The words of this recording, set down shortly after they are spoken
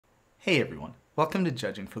Hey everyone, welcome to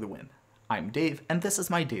Judging for the Win. I'm Dave, and this is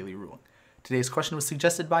my daily ruling. Today's question was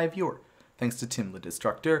suggested by a viewer. Thanks to Tim the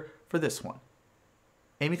Destructor for this one.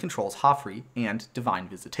 Amy controls Hofri and Divine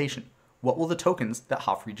Visitation. What will the tokens that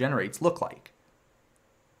Hofri generates look like?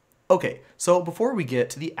 Okay, so before we get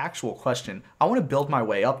to the actual question, I want to build my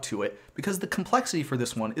way up to it because the complexity for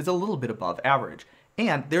this one is a little bit above average.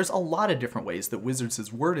 And there's a lot of different ways that Wizards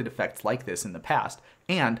has worded effects like this in the past,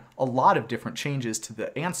 and a lot of different changes to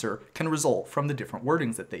the answer can result from the different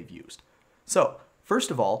wordings that they've used. So, first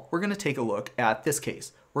of all, we're going to take a look at this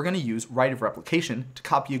case. We're going to use Rite of Replication to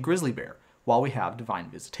copy a grizzly bear while we have Divine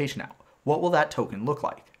Visitation out. What will that token look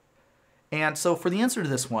like? And so for the answer to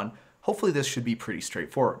this one, hopefully this should be pretty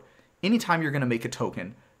straightforward. Anytime you're going to make a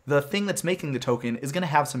token, the thing that's making the token is going to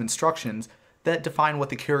have some instructions that define what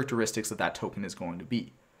the characteristics of that token is going to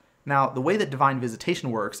be. Now, the way that Divine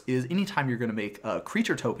Visitation works is anytime you're going to make a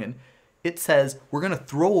creature token, it says we're going to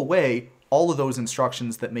throw away all of those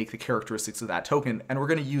instructions that make the characteristics of that token, and we're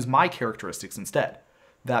going to use my characteristics instead,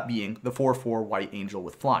 that being the 4/4 white angel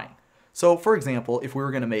with flying. So, for example, if we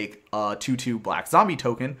were going to make a 2/2 black zombie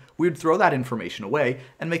token, we would throw that information away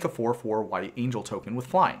and make a 4/4 white angel token with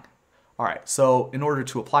flying. Alright, so in order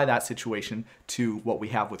to apply that situation to what we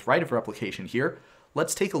have with Rite of Replication here,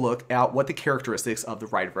 let's take a look at what the characteristics of the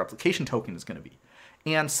Rite of Replication token is going to be.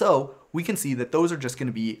 And so we can see that those are just going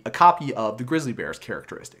to be a copy of the grizzly bear's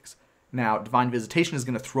characteristics. Now, Divine Visitation is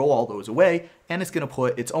going to throw all those away, and it's going to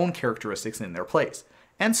put its own characteristics in their place.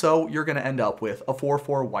 And so you're going to end up with a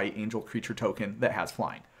 4/4 white angel creature token that has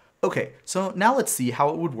flying. Okay, so now let's see how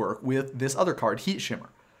it would work with this other card, Heat Shimmer.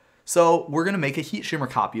 So we're going to make a Heat Shimmer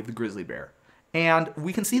copy of the grizzly bear. And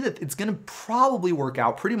we can see that it's going to probably work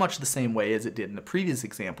out pretty much the same way as it did in the previous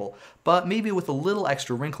example, but maybe with a little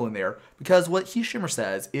extra wrinkle in there, because what Heat Shimmer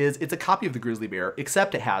says is it's a copy of the grizzly bear,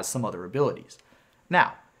 except it has some other abilities.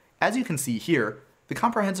 Now, as you can see here, the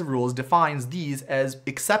comprehensive rules defines these as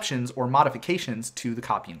exceptions or modifications to the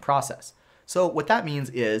copying process. So what that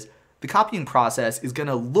means is the copying process is going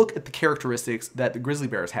to look at the characteristics that the grizzly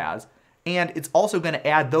bear has, and it's also going to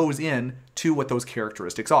add those in to what those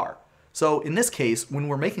characteristics are. So in this case, when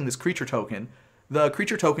we're making this creature token, the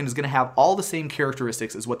creature token is going to have all the same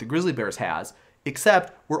characteristics as what the grizzly bear has,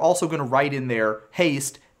 except we're also going to write in there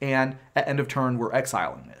haste, and at end of turn we're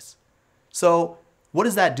exiling this. So what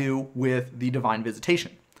does that do with the Divine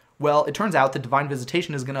Visitation? Well, it turns out that Divine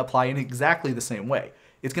Visitation is going to apply in exactly the same way.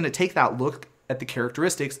 It's going to take that look at the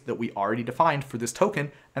characteristics that we already defined for this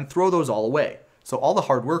token and throw those all away. So all the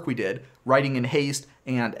hard work we did, writing in haste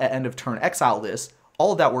and at end of turn exile this,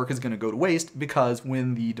 all of that work is going to go to waste because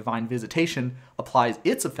when the Divine Visitation applies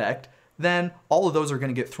its effect, then all of those are going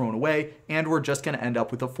to get thrown away and we're just going to end up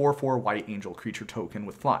with a 4/4 white angel creature token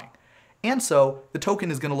with flying. And so the token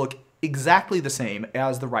is going to look exactly the same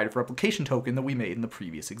as the Rite of Replication token that we made in the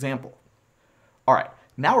previous example. Alright,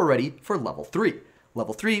 now we're ready for level 3.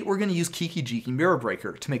 Level 3, we're going to use Kiki-Jiki Mirror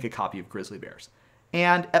Breaker to make a copy of grizzly bears.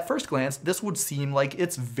 And at first glance, this would seem like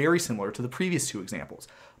it's very similar to the previous two examples,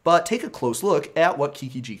 but take a close look at what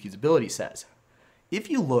Kiki-Jiki's ability says. If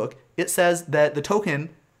you look, it says that the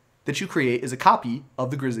token that you create is a copy of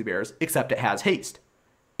the grizzly bears, except it has haste.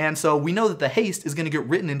 And so we know that the haste is going to get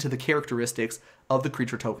written into the characteristics of the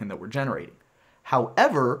creature token that we're generating.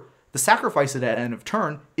 However, the sacrifice at end of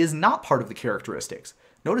turn is not part of the characteristics.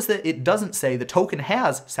 Notice that it doesn't say the token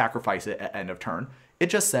has sacrifice it at end of turn. It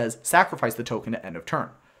just says sacrifice the token at end of turn.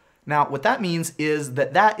 Now, what that means is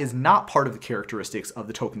that that is not part of the characteristics of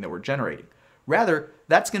the token that we're generating. Rather,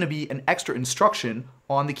 that's going to be an extra instruction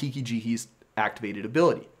on the Kiki-Jiki's activated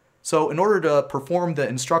ability. So in order to perform the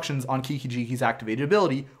instructions on Kiki-Jiki's activated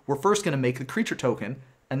ability, we're first going to make the creature token,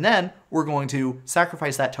 and then we're going to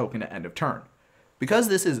sacrifice that token at end of turn. Because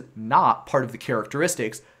this is not part of the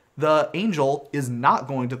characteristics, the angel is not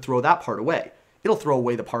going to throw that part away. It'll throw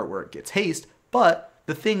away the part where it gets haste, but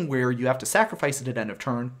the thing where you have to sacrifice it at end of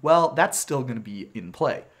turn, well, that's still going to be in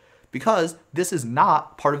play. Because this is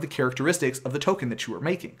not part of the characteristics of the token that you are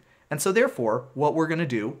making. And so therefore, what we're going to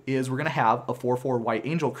do is we're going to have a 4/4 white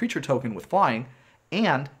angel creature token with flying,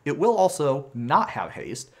 and it will also not have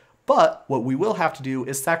haste, but what we will have to do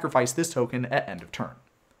is sacrifice this token at end of turn.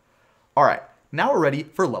 Alright, now we're ready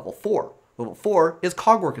for level 4. Level 4 is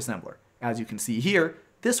Cogwork Assembler. As you can see here,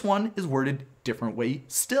 this one is worded different way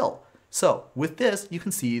still. So with this, you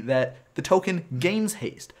can see that the token gains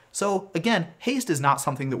haste. So again, haste is not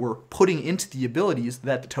something that we're putting into the abilities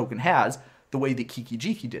that the token has the way that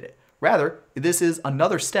Kiki-Jiki did it. Rather, this is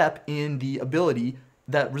another step in the ability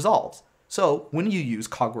that resolves. So when you use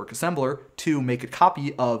Cogwork Assembler to make a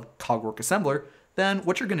copy of Cogwork Assembler, then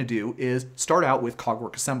what you're going to do is start out with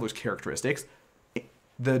Cogwork Assembler's characteristics,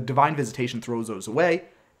 the Divine Visitation throws those away,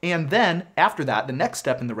 and then after that, the next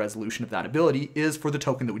step in the resolution of that ability is for the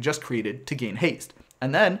token that we just created to gain haste.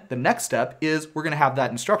 And then the next step is we're going to have that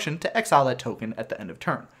instruction to exile that token at the end of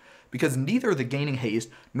turn. Because neither the gaining haste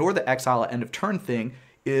nor the exile at end of turn thing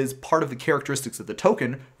is part of the characteristics of the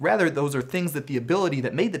token, rather those are things that the ability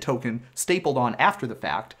that made the token stapled on after the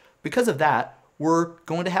fact. Because of that, we're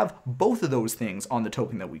going to have both of those things on the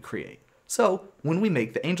token that we create. So when we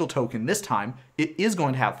make the angel token this time, it is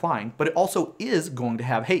going to have flying, but it also is going to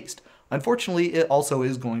have haste. Unfortunately, it also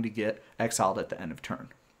is going to get exiled at the end of turn.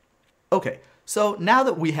 Okay, so now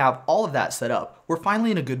that we have all of that set up, we're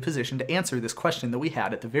finally in a good position to answer this question that we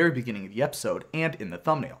had at the very beginning of the episode and in the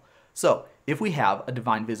thumbnail. So if we have a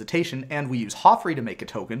Divine Visitation and we use Hofri to make a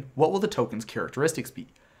token, what will the token's characteristics be?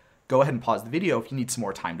 Go ahead and pause the video if you need some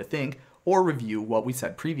more time to think or review what we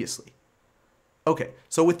said previously. Okay,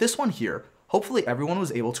 so with this one here, hopefully everyone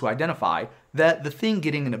was able to identify that the thing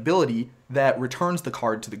getting an ability that returns the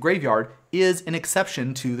card to the graveyard is an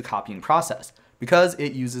exception to the copying process. Because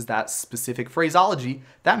it uses that specific phraseology,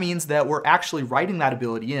 that means that we're actually writing that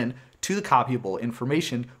ability in to the copyable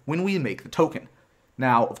information when we make the token.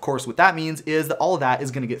 Now, of course, what that means is that all of that is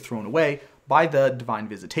going to get thrown away by the Divine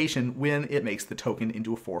Visitation when it makes the token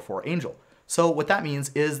into a 4/4 angel. So what that means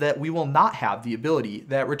is that we will not have the ability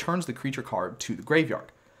that returns the creature card to the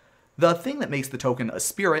graveyard. The thing that makes the token a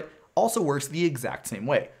spirit also works the exact same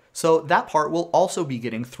way. So that part will also be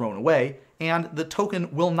getting thrown away, and the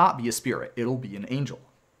token will not be a spirit, it'll be an angel.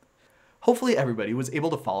 Hopefully everybody was able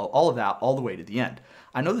to follow all of that all the way to the end.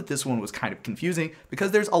 I know that this one was kind of confusing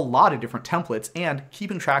because there's a lot of different templates, and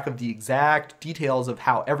keeping track of the exact details of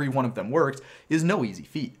how every one of them works is no easy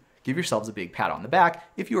feat. Give yourselves a big pat on the back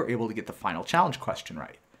if you were able to get the final challenge question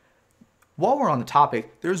right. While we're on the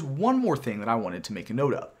topic, there's one more thing that I wanted to make a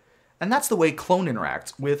note of, and that's the way clone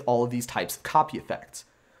interacts with all of these types of copy effects.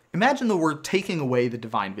 Imagine that we're taking away the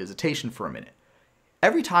Divine Visitation for a minute.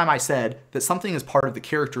 Every time I said that something is part of the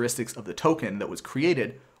characteristics of the token that was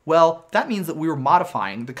created, well, that means that we were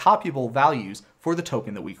modifying the copyable values for the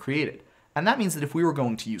token that we created. And that means that if we were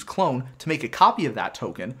going to use clone to make a copy of that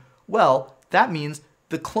token, well, that means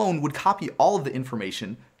the clone would copy all of the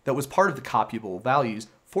information that was part of the copyable values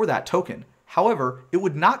for that token. However, it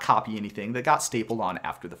would not copy anything that got stapled on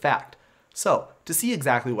after the fact. So, to see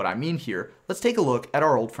exactly what I mean here, let's take a look at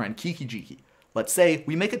our old friend Kiki-Jiki. Let's say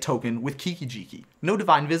we make a token with Kiki-Jiki. No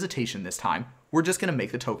Divine Visitation this time, we're just going to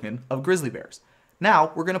make the token of grizzly bears.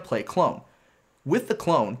 Now, we're going to play clone. With the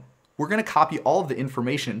clone, we're going to copy all of the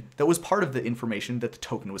information that was part of the information that the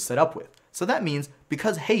token was set up with. So that means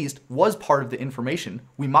because haste was part of the information,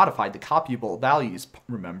 we modified the copyable values,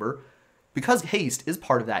 remember? Because haste is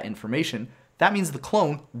part of that information, that means the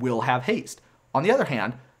clone will have haste. On the other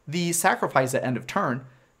hand, the sacrifice at end of turn,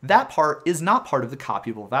 that part is not part of the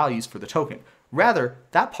copyable values for the token. Rather,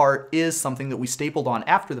 that part is something that we stapled on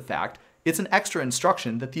after the fact. It's an extra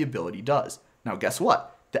instruction that the ability does. Now guess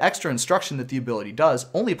what? The extra instruction that the ability does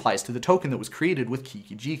only applies to the token that was created with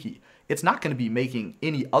Kiki-Jiki. It's not going to be making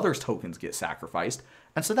any other tokens get sacrificed,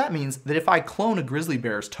 and so that means that if I clone a grizzly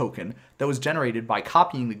bear's token that was generated by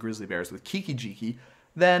copying the grizzly bears with Kiki-Jiki,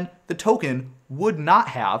 then the token would not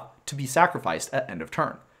have to be sacrificed at end of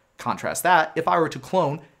turn. Contrast that, if I were to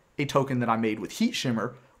clone a token that I made with Heat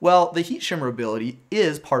Shimmer, well, the Heat Shimmer ability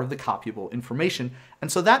is part of the copyable information,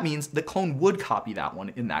 and so that means the clone would copy that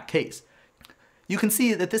one in that case. You can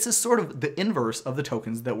see that this is sort of the inverse of the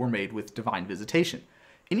tokens that were made with Divine Visitation.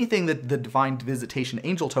 Anything that the Divine Visitation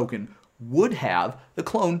Angel token would have, the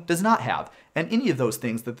clone does not have, and any of those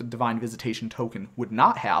things that the Divine Visitation token would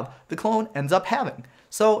not have, the clone ends up having.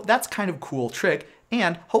 So that's kind of a cool trick,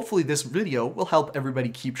 and hopefully this video will help everybody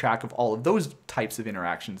keep track of all of those types of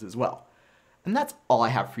interactions as well. And that's all I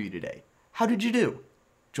have for you today. How did you do?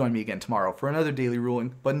 Join me again tomorrow for another daily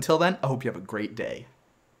ruling, but until then, I hope you have a great day.